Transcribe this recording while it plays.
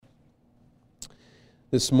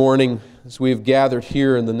This morning, as we have gathered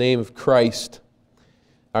here in the name of Christ,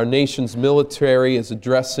 our nation's military is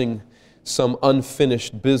addressing some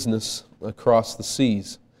unfinished business across the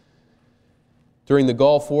seas. During the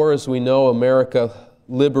Gulf War, as we know, America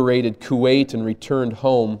liberated Kuwait and returned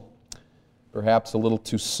home, perhaps a little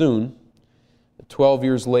too soon. 12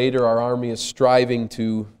 years later, our army is striving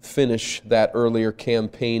to finish that earlier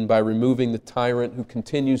campaign by removing the tyrant who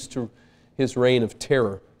continues his reign of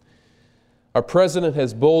terror. Our president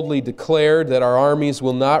has boldly declared that our armies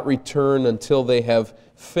will not return until they have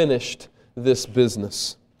finished this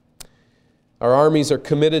business. Our armies are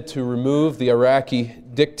committed to remove the Iraqi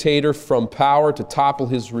dictator from power, to topple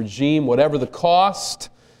his regime, whatever the cost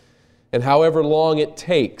and however long it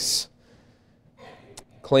takes,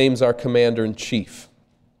 claims our commander-in-chief.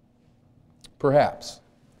 Perhaps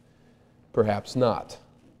not.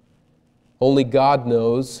 Only God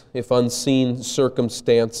knows if unseen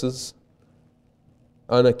circumstances,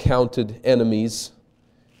 unaccounted enemies,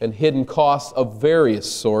 and hidden costs of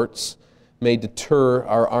various sorts may deter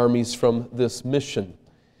our armies from this mission.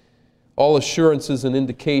 All assurances and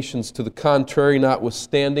indications to the contrary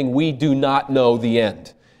notwithstanding, we do not know the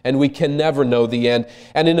end, and we can never know the end.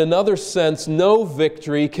 And in another sense, no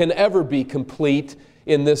victory can ever be complete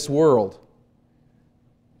in this world,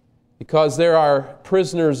 because there are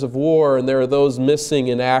prisoners of war and there are those missing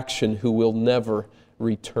in action who will never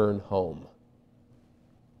return home.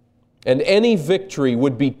 And any victory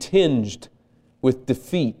would be tinged with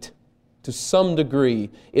defeat to some degree,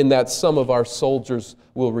 in that some of our soldiers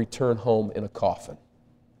will return home in a coffin.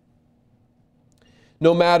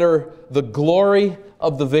 No matter the glory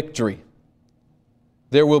of the victory,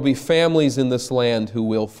 there will be families in this land who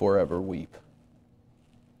will forever weep.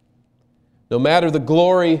 No matter the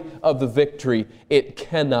glory of the victory, it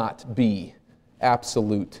cannot be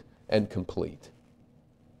absolute and complete.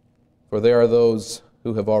 For there are those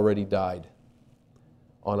who have already died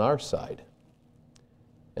on our side,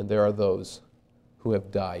 and there are those who have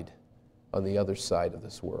died on the other side of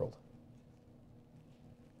this world.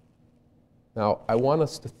 Now, I want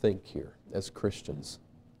us to think here as Christians.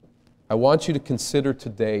 I want you to consider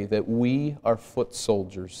today that we are foot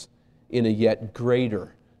soldiers in a yet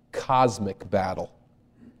greater cosmic battle.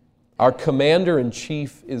 Our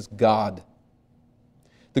commander-in-chief is God.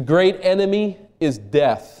 The great enemy is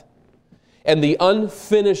death. And the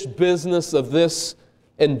unfinished business of this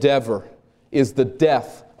endeavor is the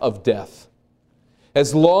death of death.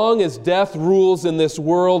 As long as death rules in this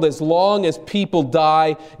world, as long as people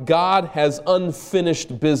die, God has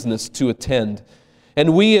unfinished business to attend.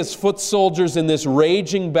 And we as foot soldiers in this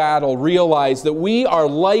raging battle realize that we are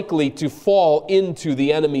likely to fall into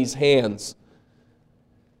the enemy's hands.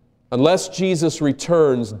 Unless Jesus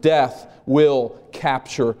returns, death will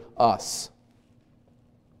capture us.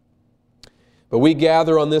 But we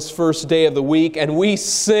gather on this first day of the week and we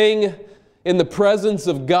sing in the presence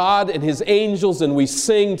of God and His angels, and we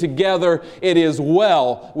sing together, "It is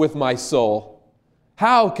well with my soul."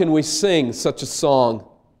 How can we sing such a song?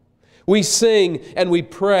 We sing and we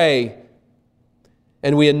pray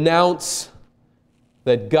and we announce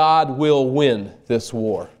that God will win this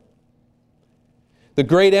war. The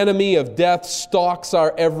great enemy of death stalks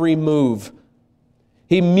our every move.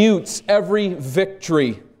 He mutes every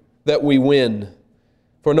victory that we win.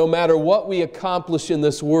 For no matter what we accomplish in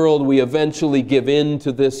this world, we eventually give in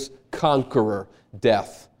to this conqueror,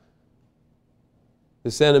 death.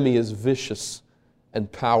 This enemy is vicious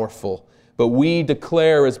and powerful. But we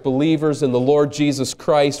declare as believers in the Lord Jesus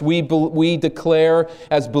Christ, we declare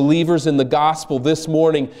as believers in the gospel this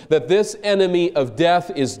morning that this enemy of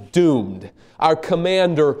death is doomed. Our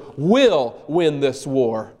commander will win this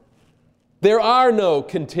war. There are no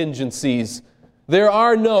contingencies. There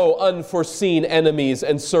are no unforeseen enemies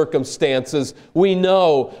and circumstances. We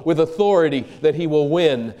know with authority that He will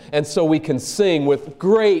win, and so we can sing with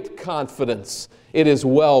great confidence, "It is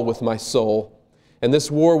well with my soul." And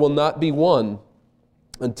this war will not be won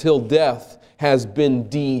until death has been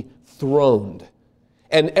dethroned.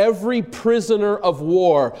 And every prisoner of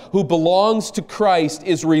war who belongs to Christ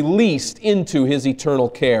is released into His eternal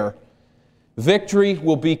care. Victory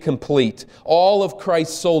will be complete. All of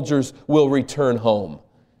Christ's soldiers will return home.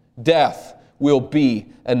 Death will be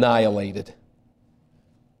annihilated.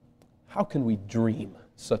 How can we dream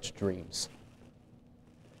such dreams?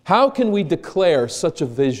 How can we declare such a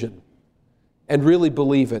vision and really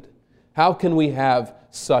believe it? How can we have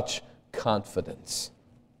such confidence?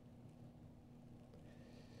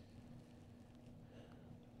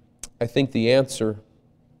 I think the answer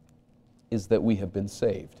is that we have been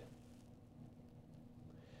saved.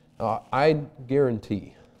 I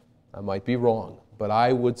guarantee, I might be wrong, but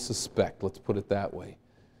I would suspect, let's put it that way,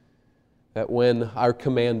 that when our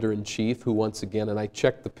commander-in-chief, who once again, and I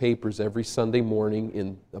check the papers every Sunday morning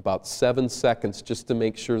in about 7 seconds just to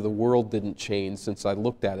make sure the world didn't change since I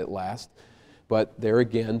looked at it last, but there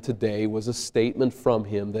again today was a statement from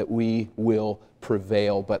him that we will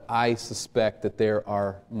prevail. But I suspect that there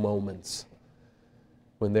are moments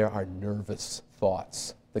when there are nervous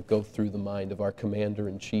thoughts that go through the mind of our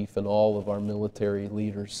commander-in-chief and all of our military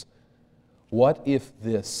leaders. What if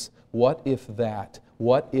this? What if that?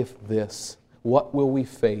 What if this? What will we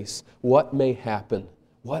face? What may happen?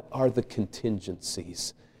 What are the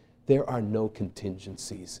contingencies? There are no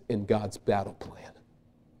contingencies in God's battle plan.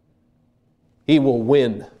 He will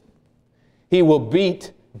win. He will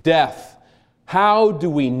beat death. How do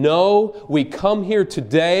we know? We come here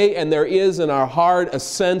today and there is in our heart a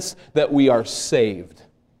sense that we are saved.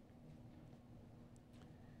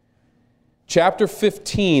 Chapter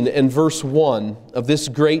 15 and verse 1 of this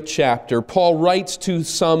great chapter, Paul writes to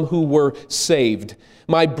some who were saved.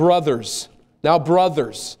 My brothers, now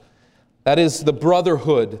brothers, that is the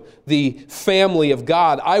brotherhood, the family of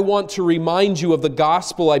God. I want to remind you of the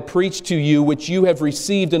gospel I preached to you, which you have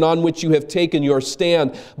received and on which you have taken your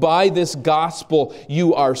stand. By this gospel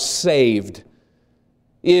you are saved,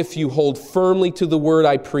 if you hold firmly to the word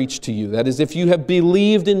I preached to you. That is, if you have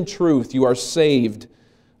believed in truth, you are saved.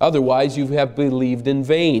 Otherwise, you have believed in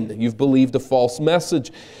vain. You've believed a false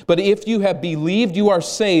message. But if you have believed, you are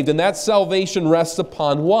saved, and that salvation rests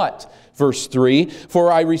upon what? Verse 3,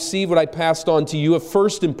 for I received what I passed on to you of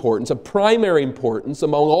first importance, of primary importance,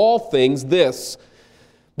 among all things, this,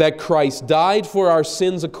 that Christ died for our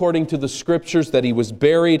sins according to the Scriptures, that He was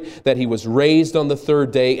buried, that He was raised on the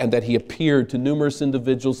third day, and that He appeared to numerous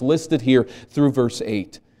individuals listed here through verse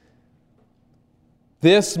 8.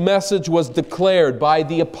 This message was declared by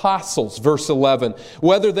the apostles, verse 11.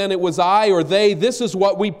 Whether then it was I or they, this is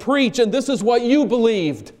what we preach, and this is what you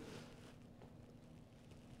believed.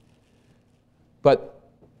 But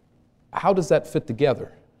how does that fit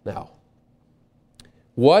together now?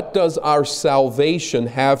 What does our salvation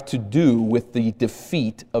have to do with the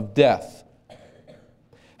defeat of death?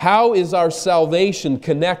 How is our salvation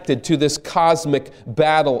connected to this cosmic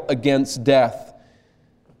battle against death?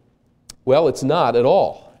 Well, it's not at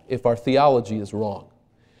all if our theology is wrong.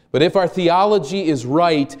 But if our theology is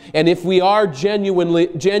right, and if we are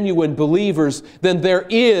genuine believers, then there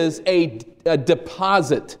is a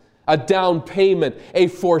deposit, a down payment, a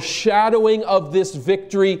foreshadowing of this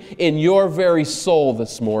victory in your very soul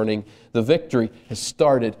this morning. The victory has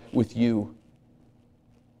started with you,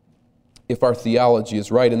 if our theology is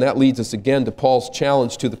right. And that leads us again to Paul's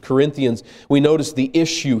challenge to the Corinthians. We notice the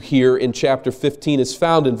issue here in chapter 15 is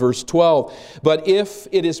found in verse 12. But if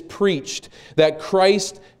it is preached that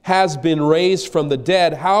Christ has been raised from the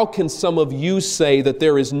dead, how can some of you say that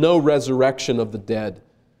there is no resurrection of the dead?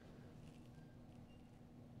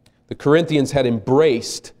 The Corinthians had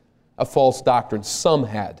embraced a false doctrine. Some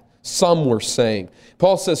had. Some were saying.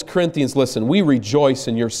 Paul says, Corinthians, listen, we rejoice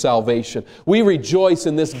in your salvation. We rejoice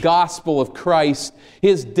in this gospel of Christ,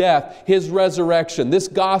 His death, His resurrection, this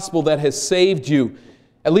gospel that has saved you.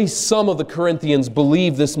 At least some of the Corinthians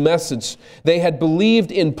believed this message. They had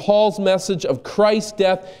believed in Paul's message of Christ's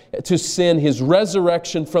death to sin, His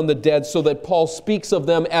resurrection from the dead, so that Paul speaks of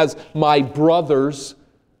them as my brothers,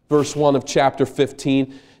 verse 1 of chapter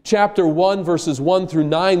 15. Chapter 1, verses 1 through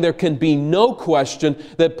 9, there can be no question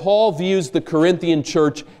that Paul views the Corinthian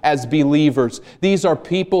church as believers. These are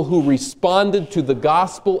people who responded to the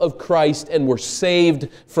gospel of Christ and were saved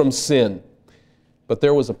from sin. But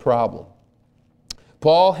there was a problem.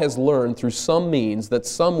 Paul has learned through some means that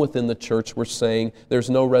some within the church were saying there's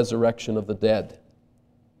no resurrection of the dead.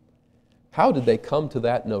 How did they come to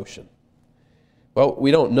that notion? Well, we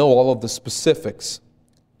don't know all of the specifics.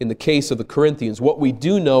 In the case of the Corinthians, what we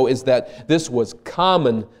do know is that this was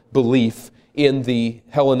common belief in the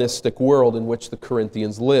Hellenistic world in which the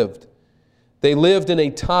Corinthians lived. They lived in a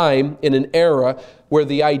time, in an era, where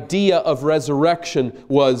the idea of resurrection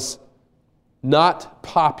was not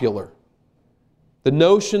popular. The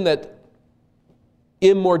notion that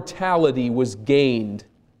immortality was gained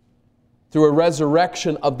through a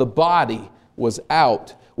resurrection of the body was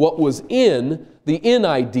out. What was in, the in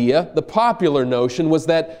idea, the popular notion, was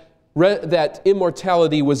that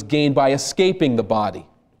immortality was gained by escaping the body.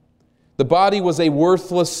 The body was a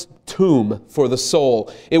worthless tomb for the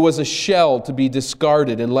soul. It was a shell to be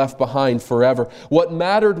discarded and left behind forever. What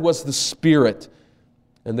mattered was the spirit.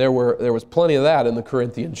 And there was plenty of that in the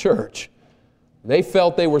Corinthian church. They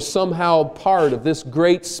felt they were somehow part of this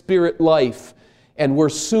great spirit life and were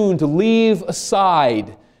soon to leave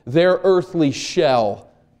aside their earthly shell.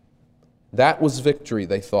 That was victory,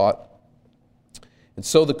 they thought. And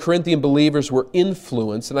so the Corinthian believers were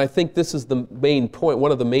influenced, and I think this is the main point,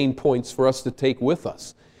 one of the main points for us to take with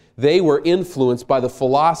us. They were influenced by the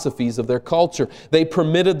philosophies of their culture. They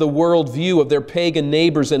permitted the worldview of their pagan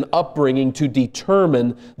neighbors and upbringing to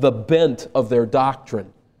determine the bent of their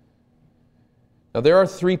doctrine. Now, there are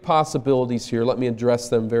three possibilities here. Let me address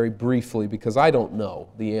them very briefly because I don't know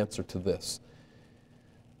the answer to this.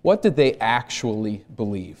 What did they actually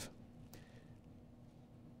believe?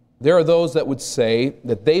 There are those that would say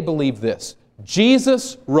that they believe this: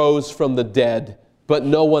 Jesus rose from the dead, but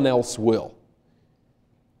no one else will.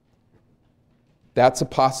 That's a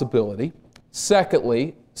possibility.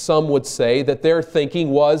 Secondly, some would say that their thinking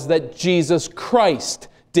was that Jesus Christ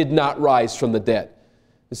did not rise from the dead.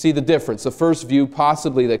 You see the difference. The first view,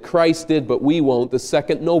 possibly that Christ did, but we won't. The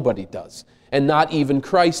second, nobody does. And not even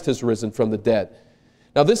Christ has risen from the dead.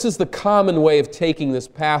 Now, this is the common way of taking this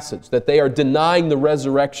passage, that they are denying the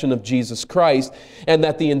resurrection of Jesus Christ, and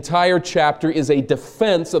that the entire chapter is a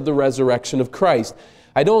defense of the resurrection of Christ.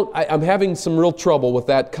 I'm having some real trouble with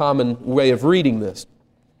that common way of reading this.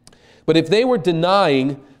 But if they were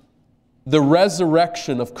denying the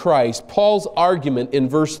resurrection of Christ, Paul's argument in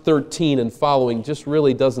verse 13 and following just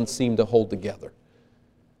really doesn't seem to hold together.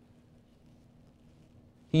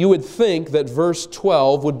 You would think that verse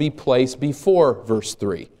 12 would be placed before verse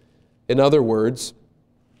 3. In other words,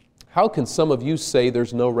 how can some of you say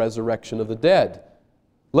there's no resurrection of the dead?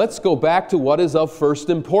 Let's go back to what is of first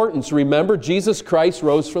importance. Remember, Jesus Christ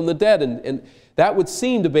rose from the dead, and that would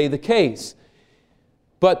seem to be the case.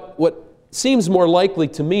 But what seems more likely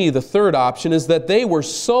to me, the third option, is that they were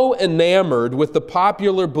so enamored with the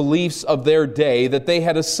popular beliefs of their day that they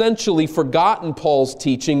had essentially forgotten Paul's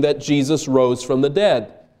teaching that Jesus rose from the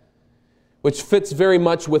dead, which fits very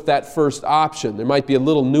much with that first option. There might be a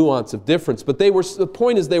little nuance of difference, but the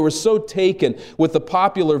point is they were so taken with the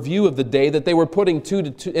popular view of the day that they were putting two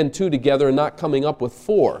together and not coming up with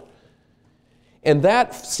four. And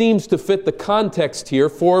that seems to fit the context here,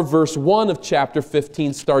 for verse 1 of chapter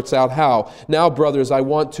 15 starts out how? Now, brothers, I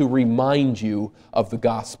want to remind you of the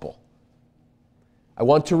gospel. I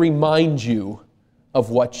want to remind you of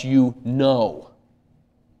what you know.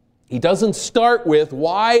 He doesn't start with,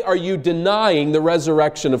 why are you denying the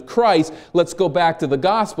resurrection of Christ? Let's go back to the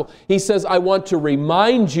gospel. He says, I want to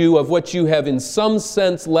remind you of what you have in some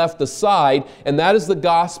sense left aside, and that is the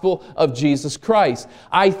gospel of Jesus Christ.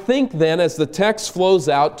 I think then, as the text flows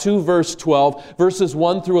out to verse 12, verses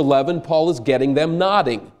 1 through 11, Paul is getting them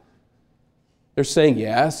nodding. They're saying,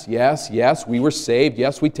 yes, yes, yes, we were saved.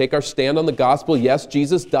 Yes, we take our stand on the gospel. Yes,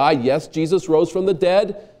 Jesus died. Yes, Jesus rose from the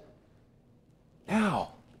dead. Now,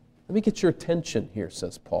 let me get your attention here,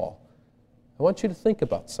 says Paul. I want you to think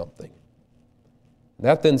about something.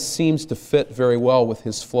 That then seems to fit very well with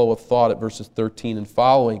his flow of thought at verses 13 and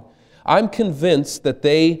following. I'm convinced that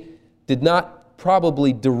they did not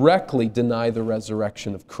probably directly deny the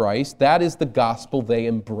resurrection of Christ. That is the gospel they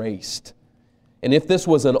embraced. And if this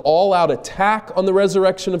was an all-out attack on the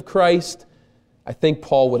resurrection of Christ, I think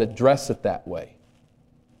Paul would address it that way.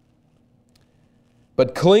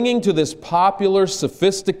 But clinging to this popular,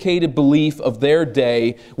 sophisticated belief of their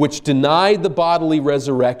day, which denied the bodily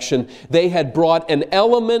resurrection, they had brought an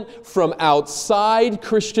element from outside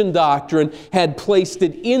Christian doctrine, had placed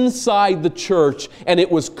it inside the church, and it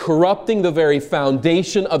was corrupting the very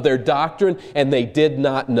foundation of their doctrine, and they did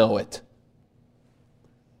not know it.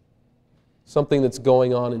 Something that's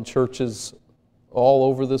going on in churches all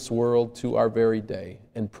over this world to our very day,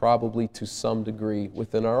 and probably to some degree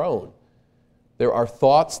within our own. There are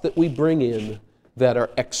thoughts that we bring in that are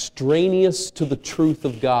extraneous to the truth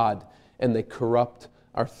of God, and they corrupt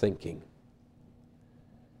our thinking.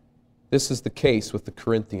 This is the case with the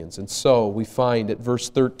Corinthians. And so we find at verse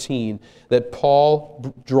 13 that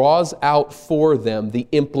Paul draws out for them the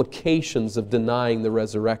implications of denying the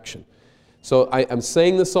resurrection. So I'm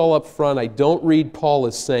saying this all up front. I don't read Paul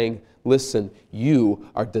as saying, listen, you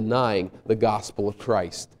are denying the gospel of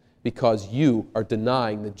Christ, because you are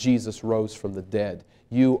denying that Jesus rose from the dead.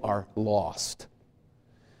 You are lost.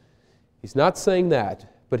 He's not saying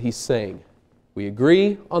that, but he's saying, we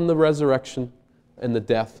agree on the resurrection and the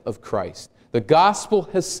death of Christ. The gospel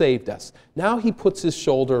has saved us. Now he puts his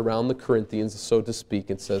shoulder around the Corinthians, so to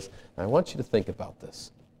speak, and says, I want you to think about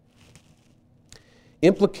this.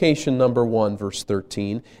 Implication number 1, verse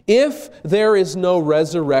 13. If there is no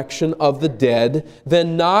resurrection of the dead,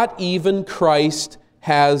 then not even Christ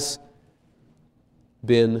has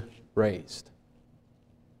been raised.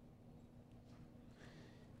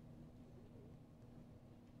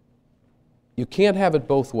 You can't have it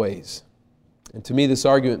both ways. And to me, this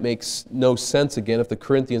argument makes no sense again if the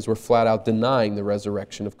Corinthians were flat out denying the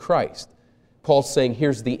resurrection of Christ. Paul's saying,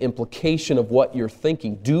 here's the implication of what you're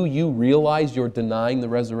thinking. Do you realize you're denying the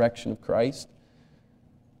resurrection of Christ?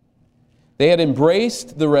 They had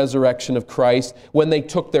embraced the resurrection of Christ when they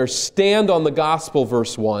took their stand on the gospel,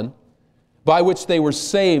 verse 1, by which they were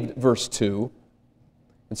saved, verse 2.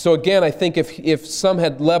 And so again, I think if some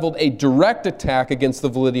had leveled a direct attack against the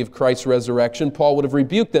validity of Christ's resurrection, Paul would have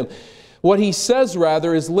rebuked them. What he says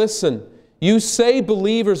rather is, listen, you say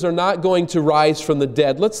believers are not going to rise from the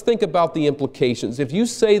dead. Let's think about the implications. If you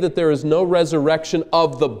say that there is no resurrection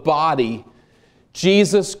of the body,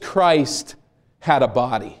 Jesus Christ had a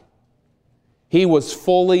body. He was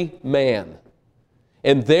fully man.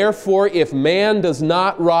 And therefore, if man does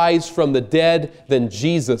not rise from the dead, then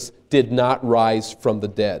Jesus did not rise from the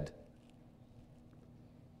dead.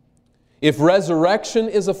 If resurrection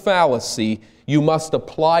is a fallacy, you must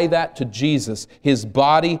apply that to Jesus. His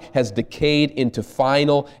body has decayed into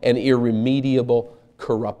final and irremediable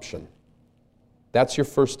corruption. That's your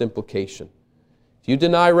first implication. If you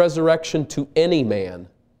deny resurrection to any man,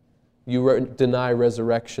 you deny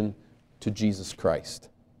resurrection to Jesus Christ.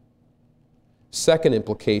 Second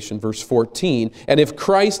implication, verse 14, and if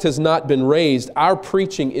Christ has not been raised, our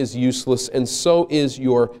preaching is useless, and so is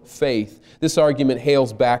your faith. This argument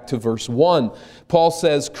hails back to verse 1. Paul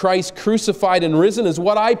says, Christ crucified and risen is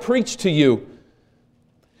what I preach to you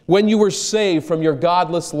when you were saved from your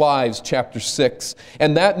godless lives, chapter 6.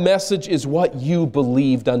 And that message is what you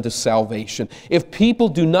believed unto salvation. If people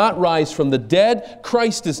do not rise from the dead,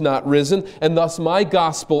 Christ is not risen, and thus my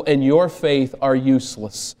gospel and your faith are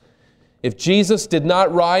useless. If Jesus did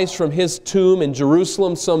not rise from His tomb in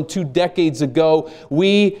Jerusalem some 2 decades ago,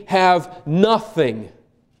 we have nothing.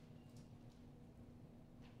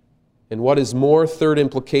 And what is more, third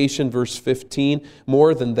implication, verse 15,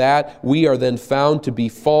 more than that, we are then found to be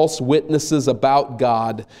false witnesses about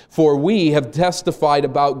God. For we have testified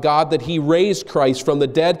about God that He raised Christ from the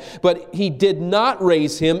dead, but He did not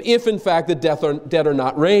raise Him if in fact the dead are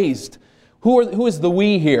not raised. Who is the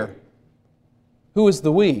we here? Who is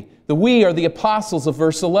the we? The we are the apostles of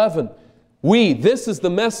verse 11. We, this is the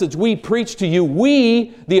message we preach to you.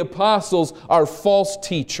 We, the apostles, are false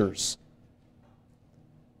teachers.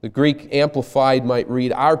 The Greek Amplified might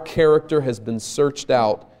read, our character has been searched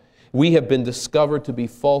out. We have been discovered to be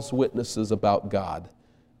false witnesses about God.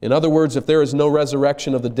 In other words, if there is no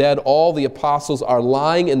resurrection of the dead, all the apostles are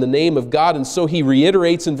lying in the name of God. And so he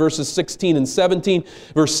reiterates in verses 16 and 17.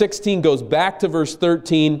 Verse 16 goes back to verse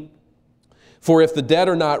 13. For if the dead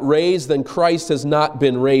are not raised, then Christ has not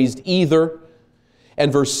been raised either.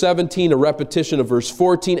 And verse 17, a repetition of verse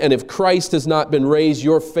 14, and if Christ has not been raised,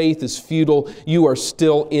 your faith is futile. You are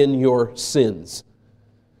still in your sins.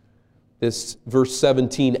 This verse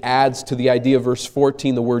 17 adds to the idea of verse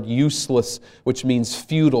 14 the word useless, which means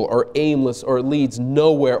futile or aimless or leads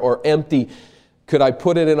nowhere or empty. Could I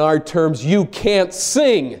put it in our terms? You can't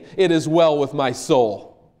sing, "It is well with my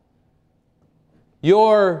soul."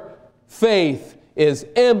 Your faith is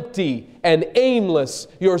empty and aimless.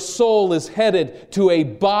 Your soul is headed to a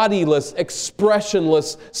bodiless,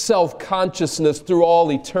 expressionless self-consciousness through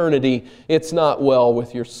all eternity. It's not well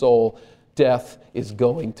with your soul. Death is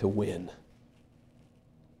going to win.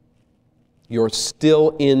 You're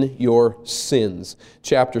still in your sins.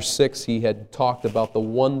 Chapter 6, he had talked about the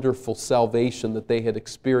wonderful salvation that they had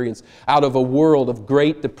experienced. Out of a world of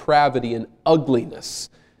great depravity and ugliness,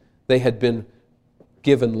 they had been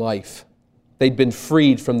given life. They'd been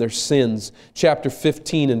freed from their sins. Chapter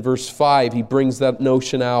 15 and verse 5, he brings that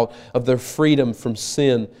notion out of their freedom from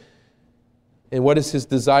sin. And what is his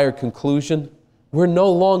desired conclusion? We're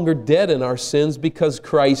no longer dead in our sins because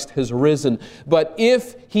Christ has risen. But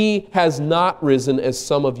if He has not risen, as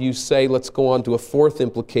some of you say, let's go on to a fourth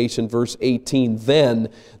implication, verse 18. Then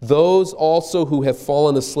those also who have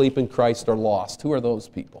fallen asleep in Christ are lost. Who are those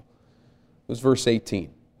people? It was verse 18.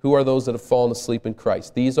 Who are those that have fallen asleep in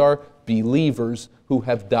Christ? These are believers who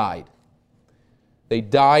have died. They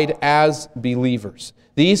died as believers.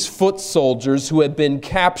 These foot soldiers who had been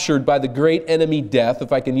captured by the great enemy death,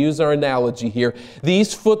 if I can use our analogy here,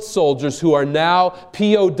 these foot soldiers who are now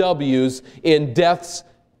POWs in death's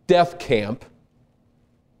death camp,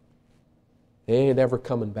 they ain't ever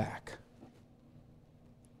coming back.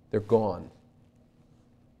 They're gone.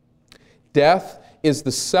 Death is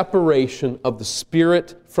the separation of the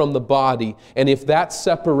spirit from the body, and if that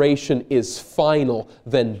separation is final,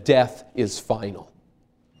 then death is final.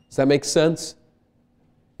 Does that make sense?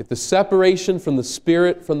 If the separation from the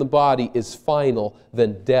spirit from the body is final,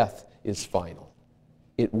 then death is final.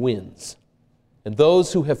 It wins. And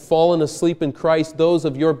those who have fallen asleep in Christ, those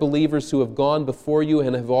of your believers who have gone before you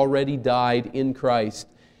and have already died in Christ,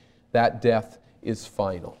 that death is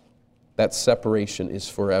final. that separation is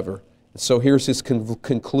forever. So here's his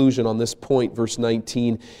conclusion on this point, verse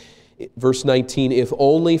 19. Verse 19, if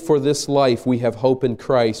only for this life we have hope in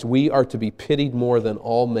Christ, we are to be pitied more than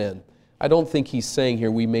all men. I don't think he's saying here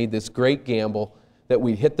we made this great gamble that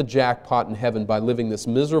we hit the jackpot in heaven by living this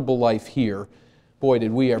miserable life here. Boy,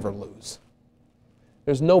 did we ever lose.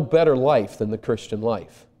 There's no better life than the Christian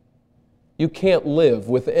life. You can't live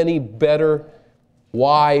with any better,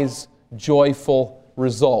 wise, joyful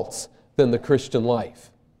results than the Christian life.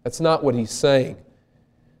 That's not what he's saying.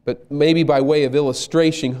 But maybe by way of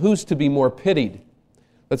illustration, who's to be more pitied?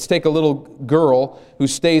 Let's take a little girl who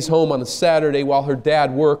stays home on a Saturday while her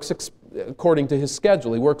dad works according to his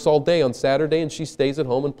schedule. He works all day on Saturday and she stays at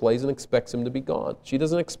home and plays and expects him to be gone. She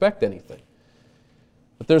doesn't expect anything.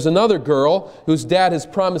 But there's another girl whose dad has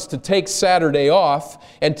promised to take Saturday off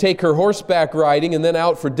and take her horseback riding and then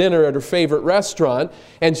out for dinner at her favorite restaurant.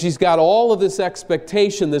 And she's got all of this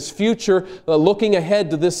expectation, this future, looking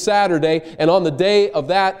ahead to this Saturday. And on the day of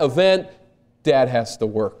that event, Dad has to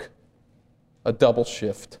work a double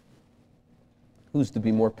shift. Who's to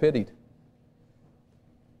be more pitied?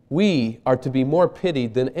 We are to be more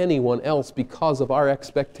pitied than anyone else because of our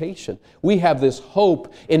expectation. We have this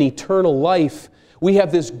hope in eternal life. We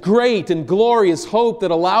have this great and glorious hope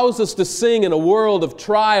that allows us to sing in a world of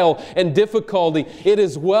trial and difficulty, "It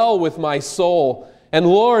is well with my soul." And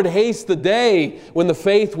Lord, haste the day when the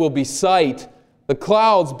faith will be sight, the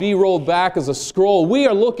clouds be rolled back as a scroll. We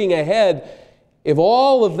are looking ahead. If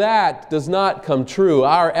all of that does not come true,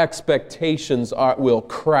 our expectations will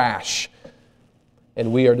crash.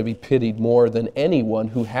 And we are to be pitied more than anyone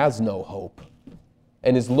who has no hope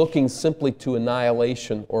and is looking simply to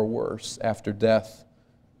annihilation or worse after death.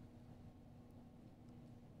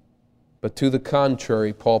 But to the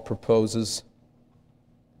contrary, Paul proposes,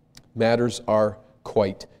 matters are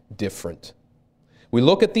quite different. We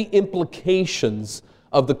look at the implications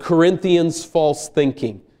of the Corinthians' false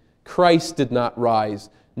thinking. Christ did not rise.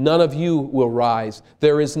 None of you will rise.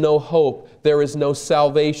 There is no hope. There is no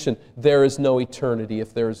salvation. There is no eternity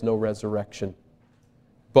if there is no resurrection.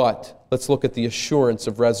 But, let's look at the assurance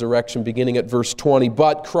of resurrection beginning at verse 20.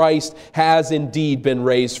 But Christ has indeed been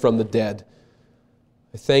raised from the dead.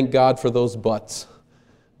 I thank God for those buts.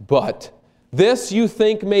 But, this you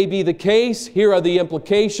think may be the case. Here are the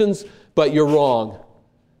implications, but you're wrong.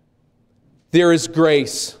 There is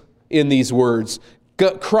grace in these words.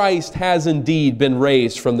 Christ has indeed been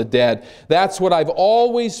raised from the dead. That's what I've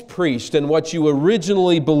always preached and what you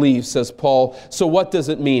originally believed, says Paul. So what does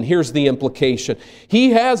it mean? Here's the implication. He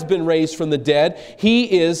has been raised from the dead.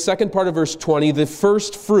 He is, second part of verse 20, the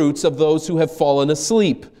first fruits of those who have fallen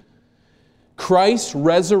asleep. Christ's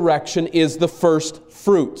resurrection is the first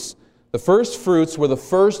fruits. The first fruits were the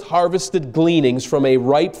first harvested gleanings from a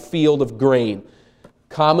ripe field of grain.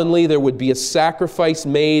 Commonly, there would be a sacrifice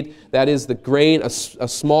made, that is, the grain, a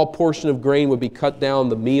small portion of grain would be cut down,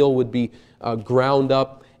 the meal would be ground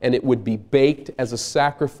up, and it would be baked as a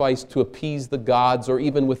sacrifice to appease the gods, or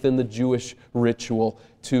even within the Jewish ritual,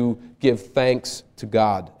 to give thanks to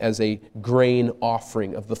God as a grain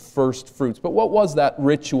offering of the first fruits. But what was that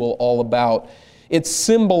ritual all about? It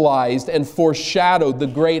symbolized and foreshadowed the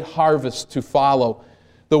great harvest to follow.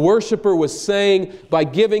 The worshiper was saying, by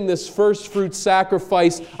giving this first fruit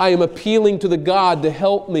sacrifice, I am appealing to the God to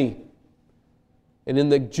help me. And in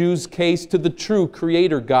the Jews' case, to the true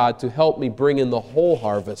Creator God to help me bring in the whole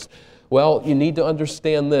harvest. Well, you need to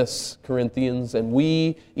understand this, Corinthians, and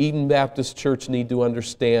we, Eden Baptist Church, need to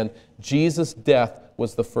understand Jesus' death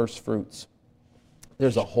was the first fruits.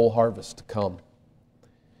 There's a whole harvest to come.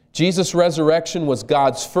 Jesus' resurrection was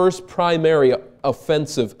God's first primary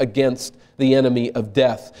offensive against the enemy of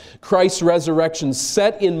death. Christ's resurrection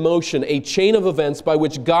set in motion a chain of events by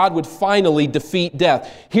which God would finally defeat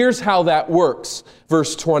death. Here's how that works.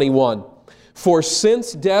 Verse 21. For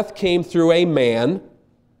since death came through a man,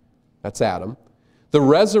 that's Adam, the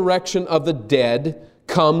resurrection of the dead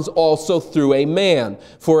comes also through a man.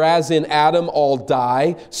 For as in Adam all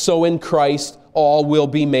die, so in Christ all will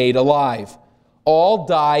be made alive. All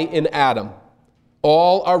die in Adam.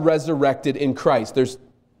 All are resurrected in Christ. There's a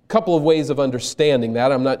couple of ways of understanding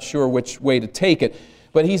that. I'm not sure which way to take it.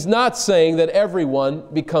 But he's not saying that everyone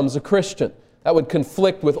becomes a Christian. That would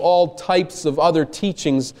conflict with all types of other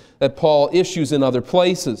teachings that Paul issues in other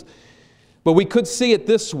places. But we could see it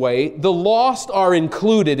this way. The lost are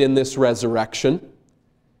included in this resurrection,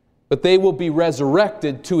 but they will be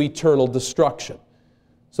resurrected to eternal destruction.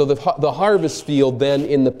 So the harvest field then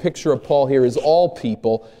in the picture of Paul here is all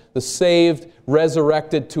people, the saved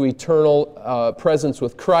resurrected to eternal presence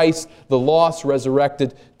with Christ, the lost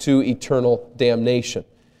resurrected to eternal damnation.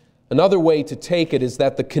 Another way to take it is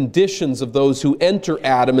that the conditions of those who enter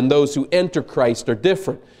Adam and those who enter Christ are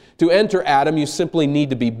different. To enter Adam, you simply need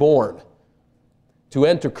to be born. To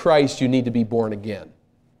enter Christ, you need to be born again.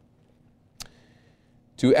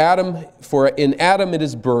 To Adam, for in Adam it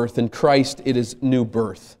is birth, in Christ it is new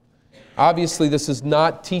birth. Obviously, this is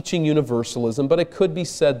not teaching universalism, but it could be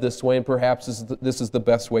said this way, and perhaps this is the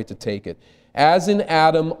best way to take it. As in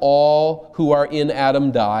Adam all who are in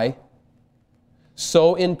Adam die,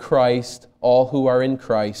 so in Christ all who are in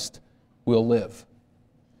Christ will live.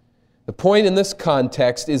 The point in this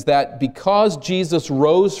context is that because Jesus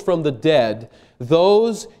rose from the dead,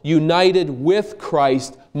 those united with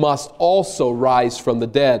Christ must also rise from the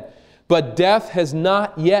dead. But death has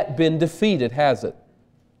not yet been defeated, has it?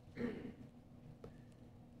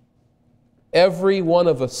 Every one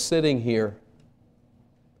of us sitting here,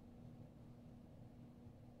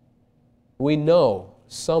 we know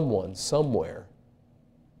someone somewhere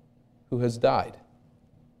who has died.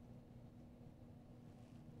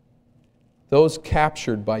 Those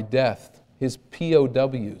captured by death, his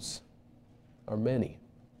POWs, are many,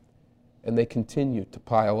 and they continue to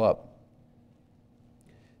pile up.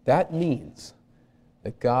 That means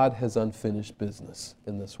that God has unfinished business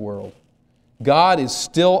in this world. God is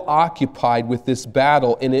still occupied with this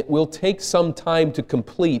battle, and it will take some time to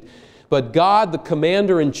complete. But God, the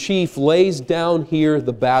commander-in-chief, lays down here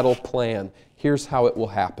the battle plan. Here's how it will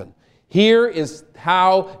happen. Here is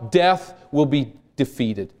how death will be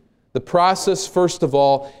defeated. The process, first of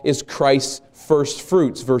all, is Christ's first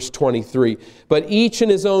fruits, verse 23. But each in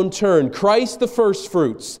his own turn, Christ the first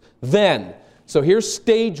fruits, then. So here's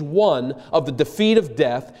stage one of the defeat of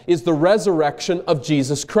death, is the resurrection of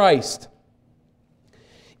Jesus Christ.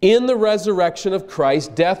 In the resurrection of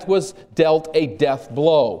Christ, death was dealt a death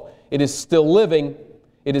blow. It is still living,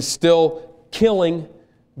 it is still killing,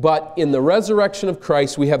 but in the resurrection of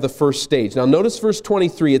Christ, we have the first stage. Now notice verse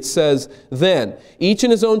 23, it says, then, each in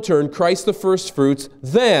his own turn, Christ the first fruits,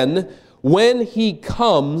 then, when he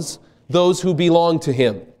comes, those who belong to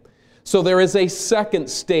him. So there is a second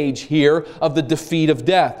stage here of the defeat of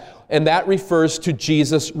death, and that refers to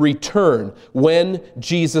Jesus' return, when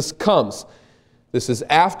Jesus comes. This is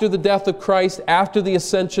after the death of Christ, after the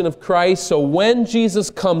ascension of Christ. So when Jesus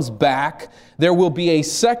comes back, there will be a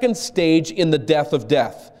second stage in the death of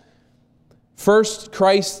death. First,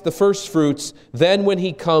 Christ, the first fruits. Then when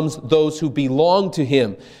he comes, those who belong to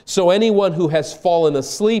him. So anyone who has fallen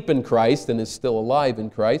asleep in Christ and is still alive in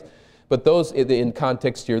Christ, but those, in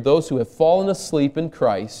context here, those who have fallen asleep in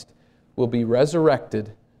Christ will be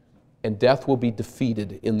resurrected and death will be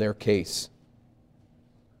defeated in their case.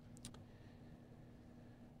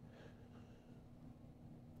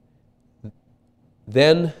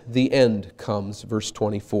 Then the end comes, verse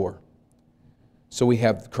 24. So we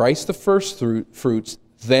have Christ the first fruits,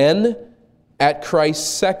 then at Christ's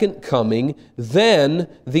second coming, then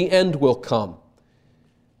the end will come.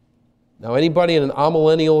 Now anybody in an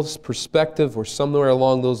amillennial's perspective or somewhere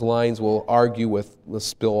along those lines will argue with, will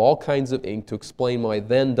spill all kinds of ink to explain why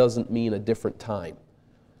then doesn't mean a different time.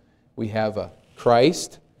 We have a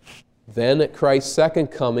Christ, then at Christ's second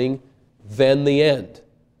coming, then the end.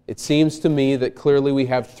 It seems to me that clearly we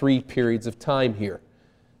have 3 periods of time here.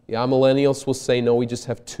 The amillennials will say, no, we just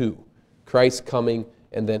have 2. Christ coming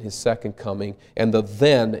and then his second coming. And the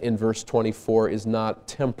then in verse 24 is not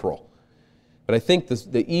temporal. But I think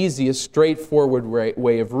the easiest, straightforward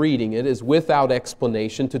way of reading it is without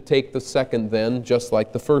explanation to take the second then just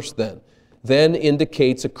like the first then. Then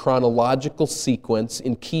indicates a chronological sequence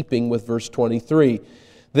in keeping with verse 23.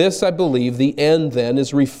 This, I believe, the end then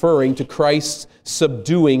is referring to Christ's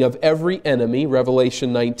subduing of every enemy,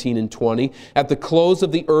 Revelation 19 and 20. At the close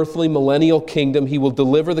of the earthly millennial kingdom, he will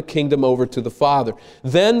deliver the kingdom over to the Father.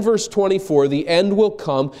 Then, verse 24, the end will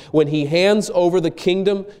come when he hands over the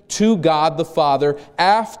kingdom to God the Father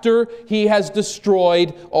after he has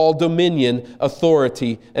destroyed all dominion,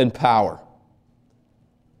 authority, and power.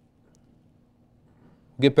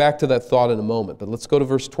 We'll get back to that thought in a moment, but let's go to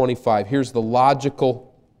verse 25. Here's the logical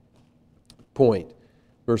point.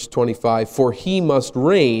 Verse 25, for he must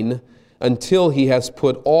reign until he has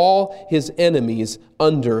put all his enemies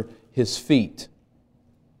under his feet.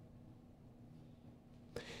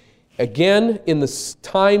 Again, in the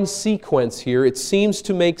time sequence here, it seems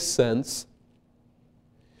to make sense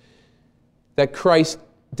that Christ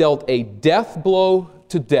dealt a death blow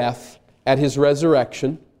to death at his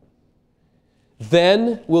resurrection,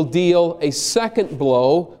 then will deal a second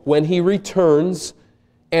blow when he returns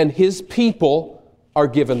and his people are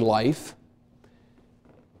given life.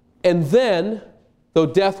 And then, though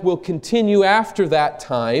death will continue after that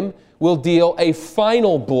time, will deal a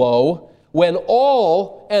final blow when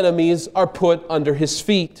all enemies are put under his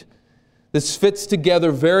feet. This fits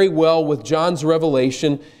together very well with John's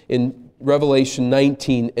revelation in Revelation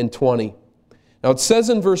 19 and 20. Now it says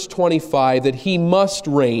in verse 25 that he must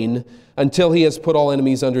reign until he has put all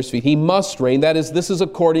enemies under his feet. He must reign. That is, this is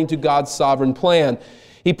according to God's sovereign plan.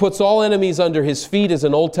 He puts all enemies under his feet as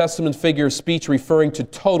an Old Testament figure of speech referring to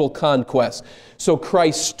total conquest. So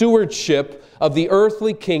Christ's stewardship of the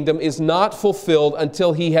earthly kingdom is not fulfilled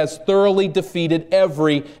until he has thoroughly defeated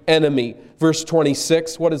every enemy. Verse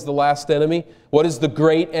 26, what is the last enemy? What is the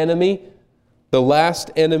great enemy? The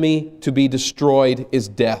last enemy to be destroyed is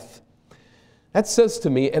death. That says to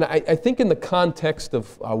me, and I think in the context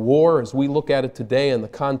of war as we look at it today, in the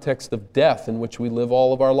context of death in which we live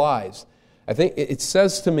all of our lives, I think it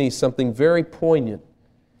says to me something very poignant.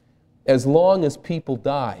 As long as people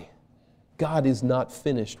die, God is not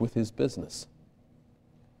finished with his business.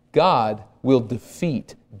 God will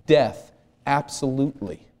defeat death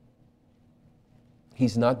absolutely.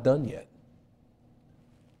 He's not done yet.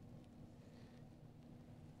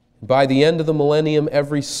 By the end of the millennium,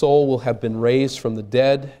 every soul will have been raised from the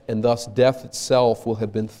dead, and thus death itself will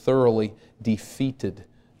have been thoroughly defeated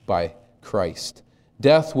by Christ.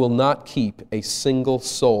 Death will not keep a single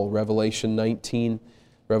soul. Revelation 19,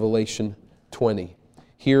 Revelation 20.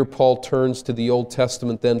 Here Paul turns to the Old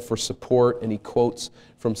Testament then for support, and he quotes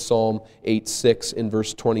from Psalm 8:6 in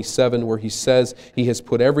verse 27, where he says he has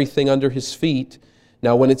put everything under his feet.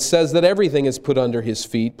 Now, when it says that everything is put under his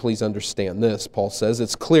feet, please understand this, Paul says,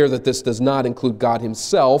 it's clear that this does not include God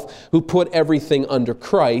himself, who put everything under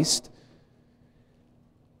Christ.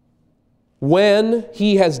 When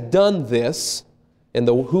he has done this, and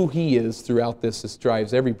who he is throughout this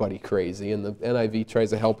drives everybody crazy, and the NIV tries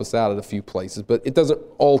to help us out at a few places, but it doesn't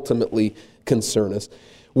ultimately concern us.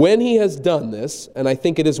 When he has done this, and I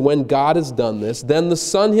think it is when God has done this, then the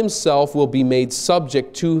Son himself will be made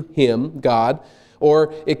subject to him, God.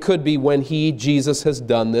 Or it could be when he, Jesus, has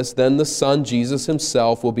done this, then the Son, Jesus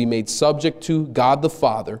himself, will be made subject to God the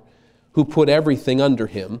Father, who put everything under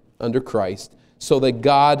him, under Christ, so that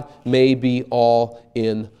God may be all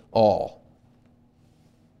in all.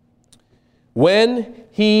 When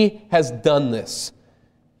he has done this,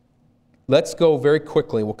 let's go very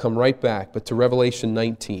quickly, we'll come right back, but to Revelation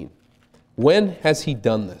 19. When has he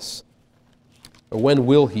done this? Or when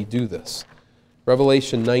will he do this?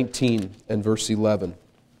 Revelation 19 and verse 11.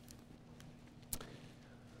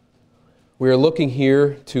 We are looking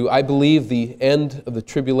here to, I believe, the end of the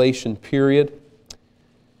tribulation period.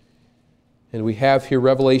 And we have here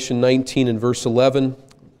Revelation 19 and verse 11,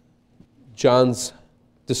 John's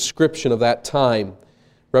description of that time.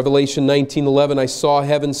 Revelation 19:11, I saw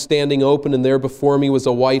heaven standing open, and there before me was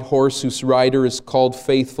a white horse whose rider is called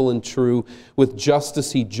Faithful and True. With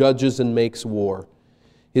justice he judges and makes war.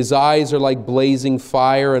 His eyes are like blazing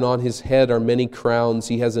fire, and on his head are many crowns.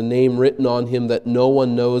 He has a name written on him that no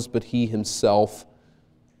one knows but he himself.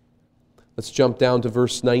 Let's jump down to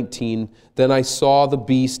verse 19. Then I saw the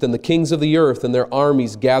beast and the kings of the earth and their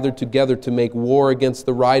armies gathered together to make war against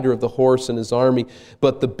the rider of the horse and his army.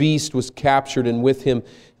 But the beast was captured, and with him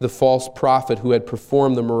the false prophet who had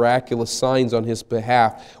performed the miraculous signs on his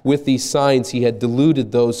behalf. With these signs he had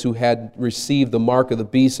deluded those who had received the mark of the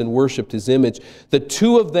beast and worshipped his image. The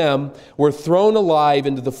two of them were thrown alive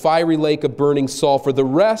into the fiery lake of burning sulfur. The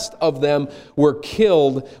rest of them were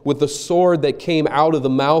killed with the sword that came out of the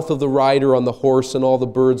mouth of the rider on the horse, and all the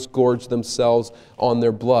birds gorged themselves on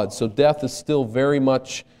their blood. So death is still very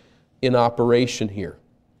much in operation here.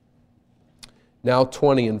 Now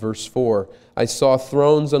 20 in verse 4. I saw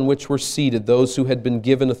thrones on which were seated those who had been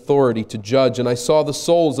given authority to judge, and I saw the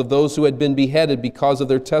souls of those who had been beheaded because of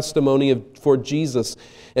their testimony for Jesus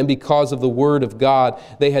and because of the word of God.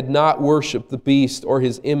 They had not worshipped the beast or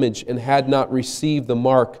his image and had not received the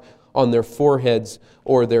mark on their foreheads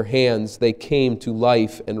or their hands. They came to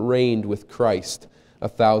life and reigned with Christ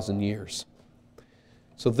 1,000 years.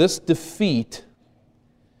 So this defeat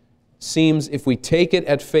seems, if we take it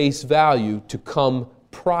at face value, to come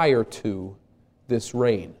prior to this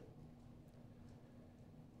reign.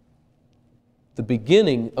 The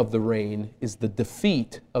beginning of the reign is the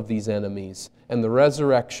defeat of these enemies and the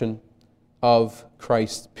resurrection of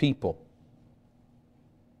Christ's people.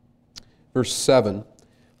 Verse 7,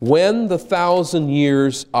 when the 1,000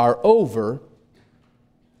 years are over,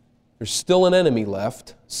 there's still an enemy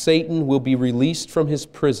left. Satan will be released from his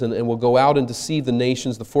prison and will go out and deceive the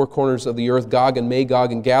nations, the four corners of the earth, Gog and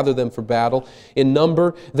Magog, and gather them for battle. In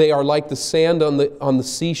number, they are like the sand on the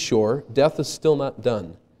seashore. Death is still not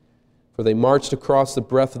done. For they marched across the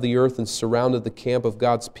breadth of the earth and surrounded the camp of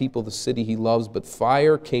God's people, the city he loves. But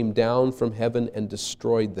fire came down from heaven and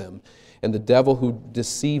destroyed them. And the devil who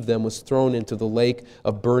deceived them was thrown into the lake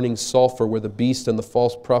of burning sulfur, where the beast and the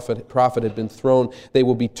false prophet had been thrown. They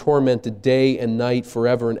will be tormented day and night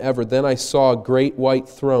forever and ever. Then I saw a great white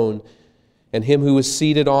throne, and him who was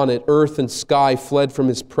seated on it. Earth and sky fled from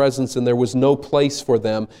his presence, and there was no place for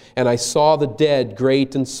them. And I saw the dead,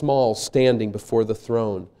 great and small, standing before the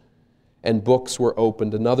throne. And books were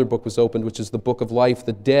opened. Another book was opened, which is the book of life.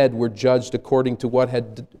 The dead were judged according to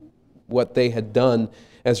what they had done,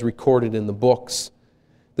 as recorded in the books.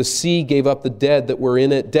 The sea gave up the dead that were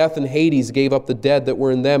in it. Death and Hades gave up the dead that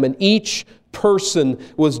were in them. And each person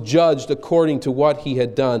was judged according to what he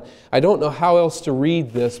had done. I don't know how else to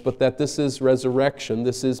read this, but that this is resurrection.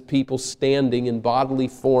 This is people standing in bodily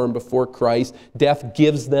form before Christ. Death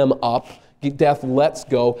gives them up. Death lets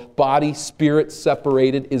go. Body, spirit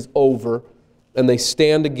separated is over. And they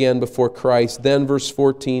stand again before Christ. Then, verse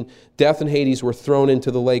 14, death and Hades were thrown into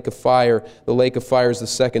the lake of fire. The lake of fire is the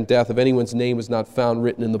second death. If anyone's name was not found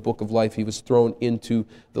written in the book of life, he was thrown into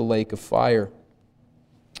the lake of fire.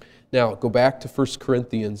 Now, go back to 1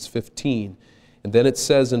 Corinthians 15. And then it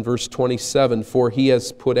says in verse 27, for he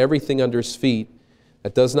has put everything under his feet.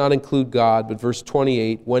 That does not include God, but verse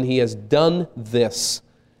 28, when he has done this,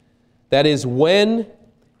 that is, when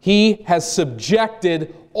he has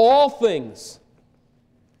subjected all things,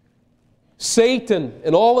 Satan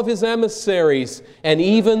and all of his emissaries, and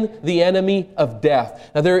even the enemy of death.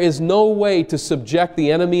 Now, there is no way to subject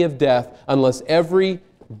the enemy of death unless every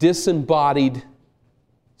disembodied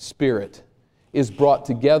spirit is brought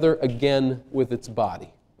together again with its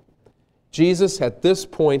body. Jesus, at this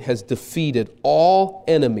point, has defeated all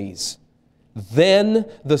enemies. Then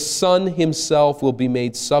the Son himself will be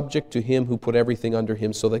made subject to him who put everything under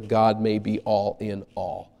him, so that God may be all in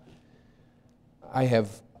all. I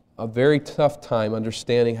have a very tough time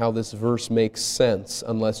understanding how this verse makes sense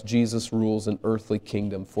unless Jesus rules an earthly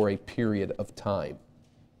kingdom for a period of time.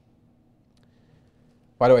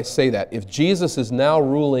 Why do I say that? If Jesus is now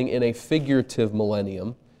ruling in a figurative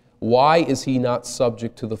millennium, why is he not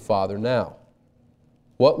subject to the Father now?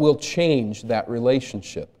 What will change that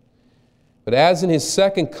relationship? But as in his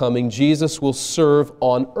second coming, Jesus will serve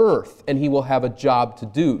on earth, and he will have a job to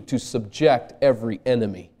do, to subject every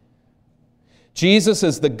enemy. Jesus,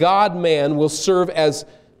 as the God-man, will serve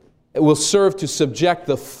to subject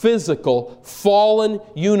the physical, fallen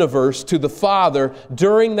universe to the Father.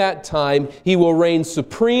 During that time, he will reign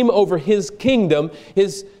supreme over his kingdom,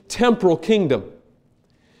 his temporal kingdom.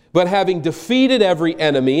 But having defeated every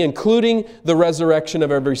enemy, including the resurrection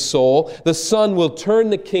of every soul, the Son will turn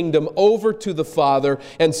the kingdom over to the Father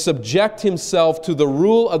and subject himself to the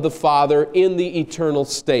rule of the Father in the eternal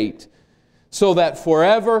state. So that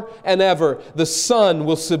forever and ever the Son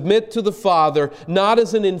will submit to the Father, not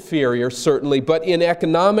as an inferior, certainly, but in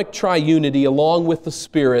economic triunity along with the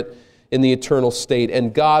Spirit in the eternal state.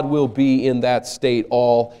 And God will be in that state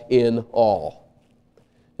all in all.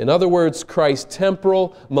 In other words, Christ's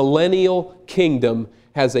temporal, millennial kingdom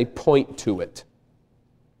has a point to it.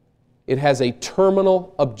 It has a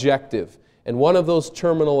terminal objective. And one of those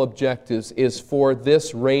terminal objectives is for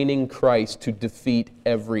this reigning Christ to defeat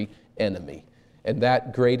every enemy. And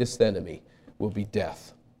that greatest enemy will be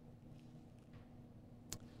death.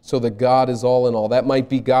 So that God is all in all. That might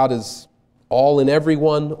be God is all in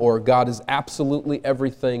everyone, or God is absolutely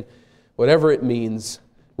everything. Whatever it means,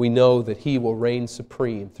 we know that he will reign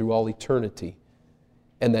supreme through all eternity,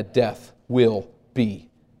 and that death will be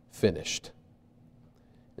finished.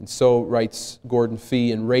 And so, writes Gordon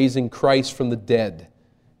Fee, in raising Christ from the dead,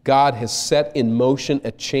 God has set in motion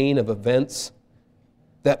a chain of events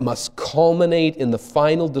that must culminate in the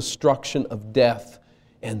final destruction of death,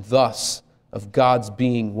 and thus of God's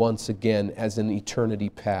being once again as in eternity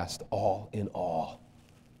past, all in all.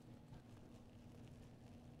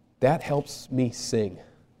 That helps me sing.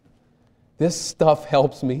 This stuff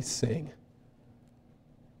helps me sing.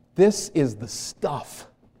 This is the stuff,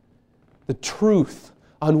 the truth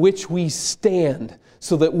on which we stand,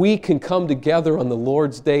 so that we can come together on the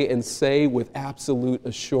Lord's Day and say with absolute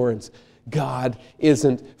assurance, God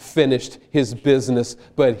isn't finished his business,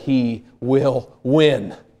 but he will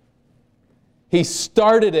win. He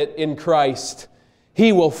started it in Christ.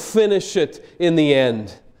 He will finish it in the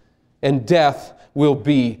end. And death will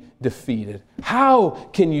be defeated. How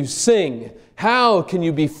can you sing? How can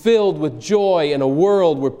you be filled with joy in a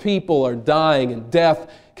world where people are dying and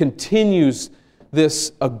death continues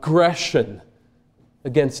this aggression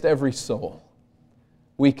against every soul?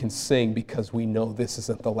 We can sing because we know this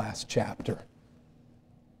isn't the last chapter.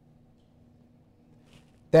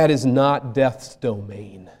 That is not death's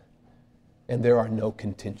domain, and there are no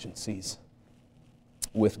contingencies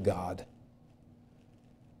with God.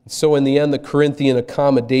 So in the end, the Corinthian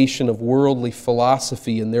accommodation of worldly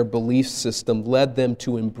philosophy and their belief system led them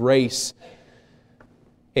to embrace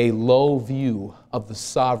a low view of the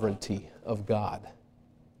sovereignty of God.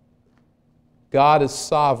 God is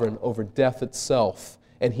sovereign over death itself,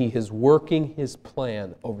 and He is working His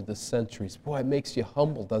plan over the centuries. Boy, it makes you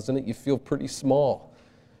humble, doesn't it? You feel pretty small.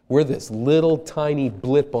 We're this little tiny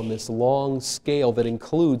blip on this long scale that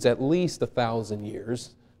includes at least 1,000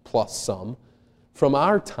 years, plus some, from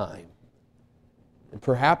our time, and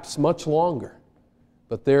perhaps much longer.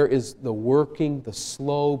 But there is the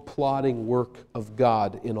slow, plodding work of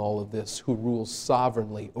God in all of this, who rules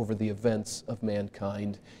sovereignly over the events of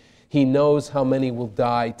mankind. He knows how many will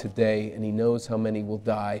die today, and He knows how many will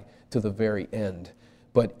die to the very end.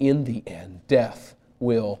 But in the end, death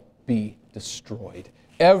will be destroyed.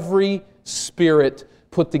 Every spirit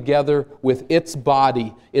put together with its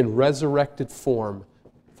body in resurrected form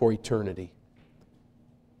for eternity.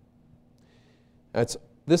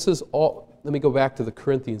 This is all. Let me go back to the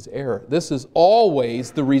Corinthians error. This is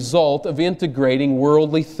always the result of integrating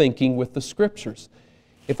worldly thinking with the Scriptures.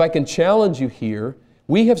 If I can challenge you here,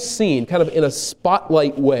 we have seen, kind of in a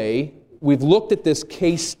spotlight way, we've looked at this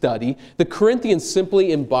case study. The Corinthians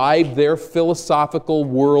simply imbibed their philosophical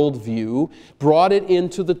worldview, brought it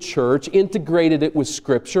into the church, integrated it with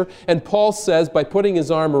Scripture, and Paul says, by putting his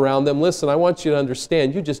arm around them, listen, I want you to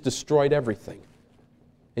understand, you just destroyed everything,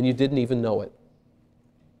 and you didn't even know it.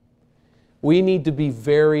 We need to be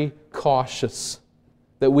very cautious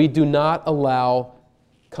that we do not allow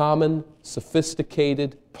common,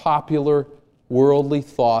 sophisticated, popular, worldly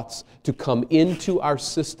thoughts to come into our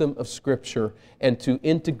system of Scripture and to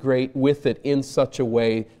integrate with it in such a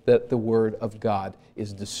way that the Word of God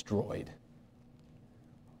is destroyed.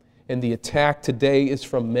 And the attack today is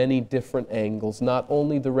from many different angles. Not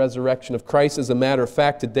only the resurrection of Christ. As a matter of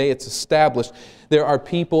fact, today it's established there are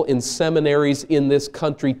people in seminaries in this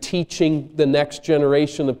country teaching the next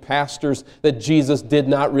generation of pastors that Jesus did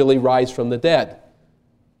not really rise from the dead.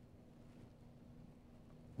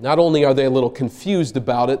 Not only are they a little confused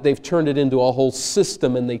about it, they've turned it into a whole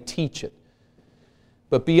system and they teach it.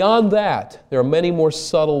 But beyond that, there are many more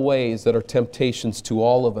subtle ways that are temptations to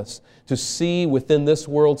all of us to see within this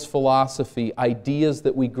world's philosophy ideas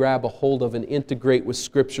that we grab a hold of and integrate with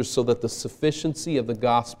Scripture so that the sufficiency of the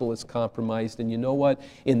gospel is compromised. And you know what?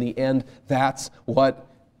 In the end, that's what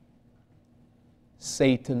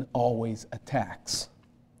Satan always attacks.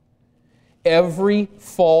 Every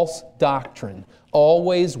false doctrine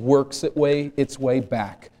always works its way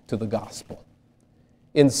back to the gospel.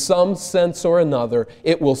 In some sense or another,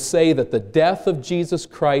 it will say that the death of Jesus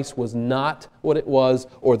Christ was not what it was,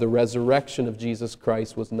 or the resurrection of Jesus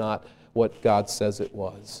Christ was not what God says it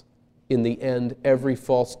was. In the end, every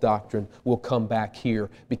false doctrine will come back here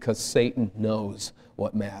because Satan knows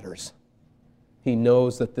what matters. He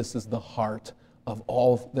knows that this is the heart of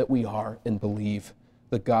all that we are and believe,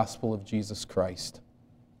 the gospel of Jesus Christ.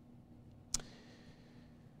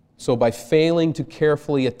 So by failing to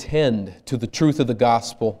carefully attend to the truth of the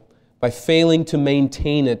gospel, by failing to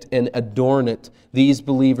maintain it and adorn it, these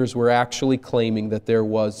believers were actually claiming that there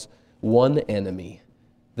was one enemy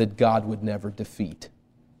that God would never defeat.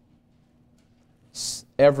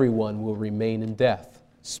 Everyone will remain in death,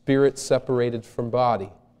 spirit separated from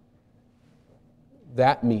body.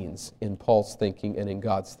 That means, in Paul's thinking and in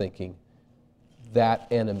God's thinking, that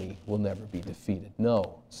enemy will never be defeated.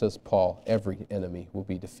 No, says Paul, every enemy will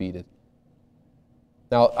be defeated.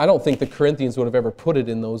 Now, I don't think the Corinthians would have ever put it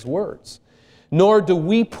in those words. Nor do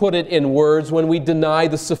we put it in words when we deny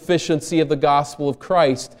the sufficiency of the gospel of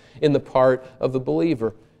Christ in the part of the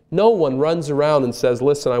believer. No one runs around and says,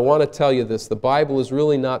 listen, I want to tell you this, the Bible is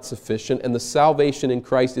really not sufficient and the salvation in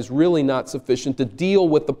Christ is really not sufficient to deal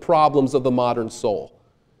with the problems of the modern soul.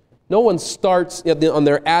 No one starts on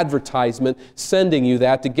their advertisement sending you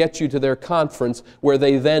that to get you to their conference where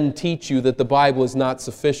they then teach you that the Bible is not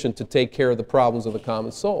sufficient to take care of the problems of the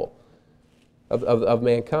common soul, of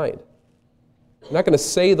mankind. I'm not going to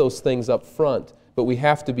say those things up front, but we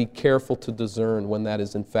have to be careful to discern when that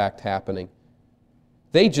is in fact happening.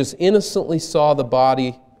 They just innocently saw the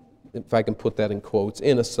body, if I can put that in quotes,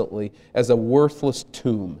 innocently, as a worthless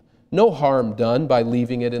tomb. No harm done by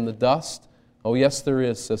leaving it in the dust. Oh, yes, there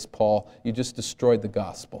is, says Paul. You just destroyed the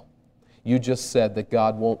gospel. You just said that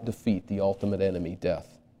God won't defeat the ultimate enemy,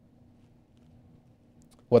 death.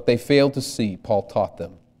 What they failed to see, Paul taught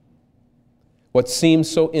them. What seemed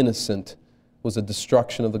so innocent was a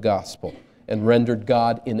destruction of the gospel and rendered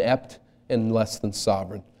God inept and less than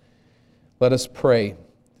sovereign. Let us pray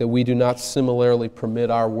that we do not similarly permit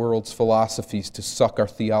our world's philosophies to suck our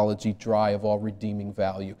theology dry of all redeeming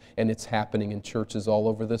value. And it's happening in churches all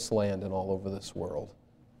over this land and all over this world.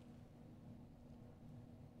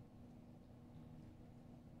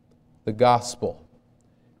 The gospel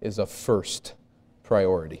is a first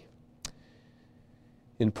priority.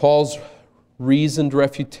 In Paul's reasoned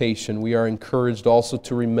refutation, we are encouraged also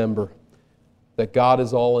to remember that God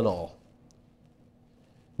is all in all.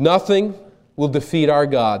 Nothing will defeat our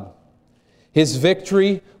God. His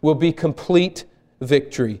victory will be complete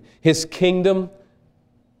victory. His kingdom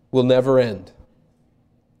will never end.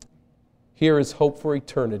 Here is hope for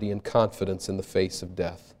eternity and confidence in the face of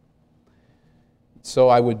death. So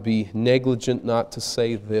I would be negligent not to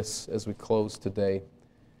say this as we close today.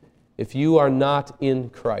 If you are not in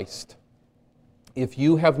Christ, if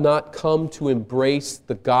you have not come to embrace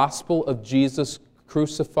the gospel of Jesus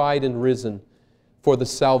crucified and risen for the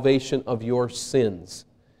salvation of your sins,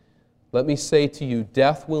 let me say to you,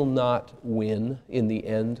 death will not win in the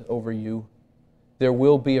end over you. There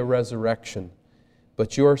will be a resurrection,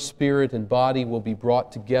 but your spirit and body will be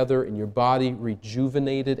brought together and your body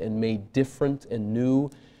rejuvenated and made different and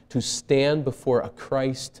new to stand before a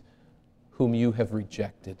Christ whom you have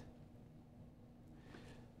rejected.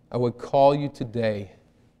 I would call you today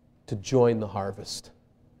to join the harvest.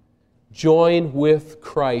 Join with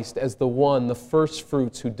Christ as the one, the first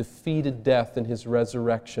fruits who defeated death in His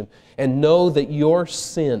resurrection. And know that your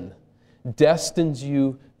sin destines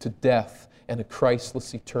you to death and a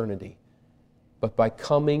Christless eternity. But by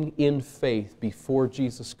coming in faith before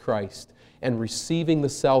Jesus Christ and receiving the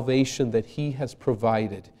salvation that He has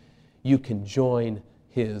provided, you can join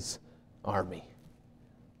His army.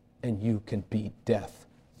 And you can beat death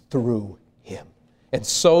through Him. And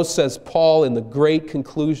so says Paul in the great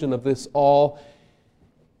conclusion of this all,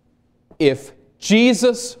 if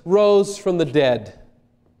Jesus rose from the dead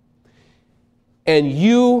and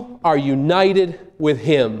you are united with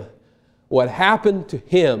Him, what happened to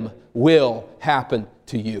Him will happen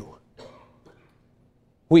to you.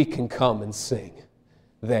 We can come and sing,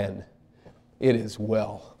 then it is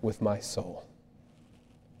well with my soul.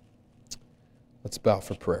 Let's bow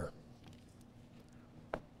for prayer.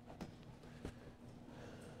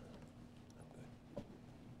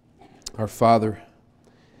 Our Father,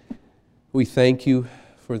 we thank You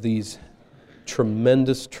for these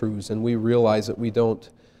tremendous truths, and we realize that we don't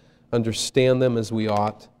understand them as we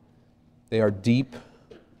ought. They are deep,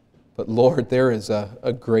 but Lord, there is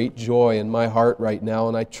a great joy in my heart right now,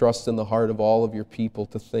 and I trust in the heart of all of Your people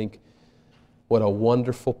to think what a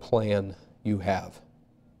wonderful plan You have.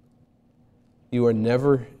 You are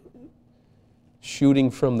never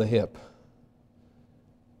shooting from the hip,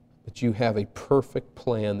 but You have a perfect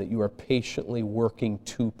plan that You are patiently working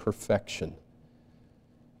to perfection.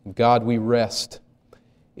 And God, we rest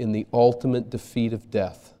in the ultimate defeat of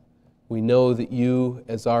death. We know that You,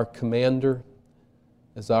 as our commander,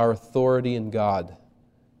 as our authority in God,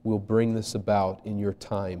 will bring this about in Your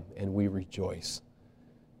time, and we rejoice.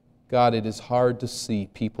 God, it is hard to see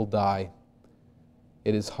people die.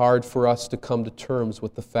 It is hard for us to come to terms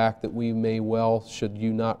with the fact that we may well, should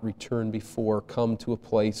You not return before, come to a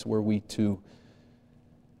place where we too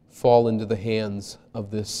fall into the hands of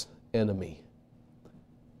this enemy.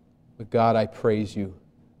 But God, I praise You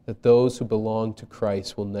that those who belong to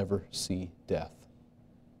Christ will never see death.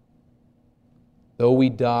 Though we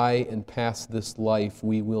die and pass this life,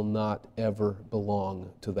 we will not ever belong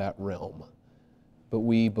to that realm, but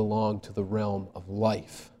we belong to the realm of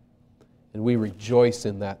life. And we rejoice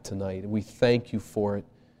in that tonight, and we thank You for it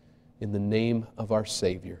in the name of our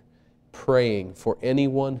Savior. Praying for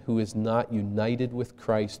anyone who is not united with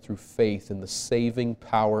Christ through faith in the saving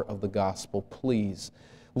power of the gospel. Please,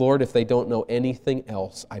 Lord, if they don't know anything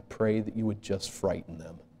else, I pray that You would just frighten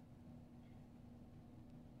them.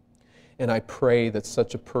 And I pray that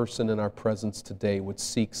such a person in our presence today would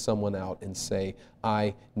seek someone out and say,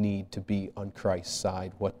 I need to be on Christ's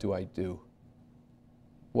side. What do I do?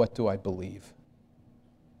 What do I believe?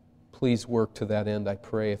 Please work to that end, I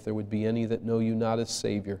pray, if there would be any that know You not as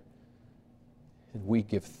Savior. And we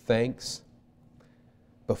give thanks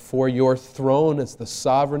before Your throne as the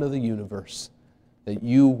sovereign of the universe that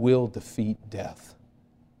You will defeat death.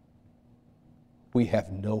 We have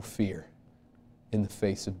no fear in the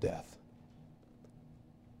face of death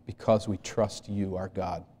because we trust You, our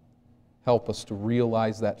God. Help us to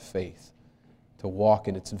realize that faith, to walk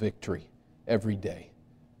in its victory every day.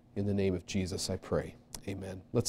 In the name of Jesus, I pray. Amen. Let's